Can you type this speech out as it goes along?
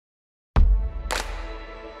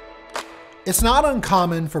It's not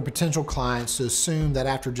uncommon for potential clients to assume that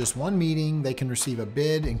after just one meeting, they can receive a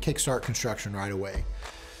bid and kickstart construction right away.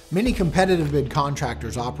 Many competitive bid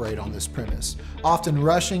contractors operate on this premise, often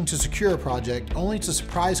rushing to secure a project only to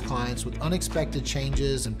surprise clients with unexpected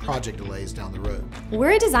changes and project delays down the road.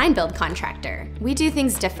 We're a design build contractor. We do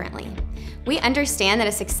things differently. We understand that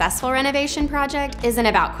a successful renovation project isn't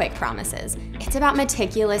about quick promises. It's about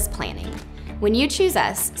meticulous planning. When you choose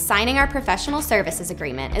us, signing our professional services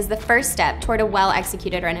agreement is the first step toward a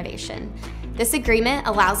well-executed renovation. This agreement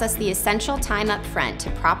allows us the essential time up front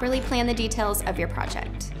to properly plan the details of your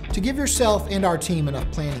project. To give yourself and our team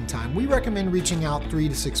enough planning time, we recommend reaching out 3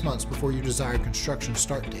 to 6 months before your desired construction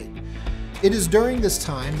start date. It is during this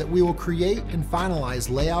time that we will create and finalize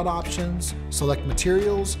layout options, select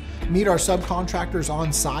materials, meet our subcontractors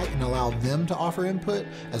on site and allow them to offer input,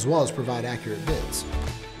 as well as provide accurate bids.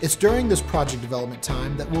 It's during this project development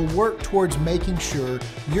time that we'll work towards making sure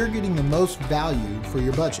you're getting the most value for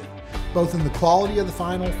your budget, both in the quality of the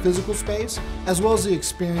final physical space, as well as the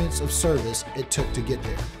experience of service it took to get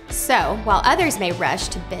there. So, while others may rush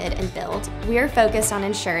to bid and build, we are focused on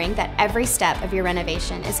ensuring that every step of your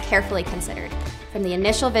renovation is carefully considered, from the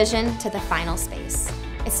initial vision to the final space.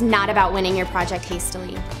 It's not about winning your project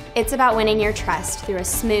hastily. It's about winning your trust through a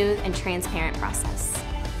smooth and transparent process.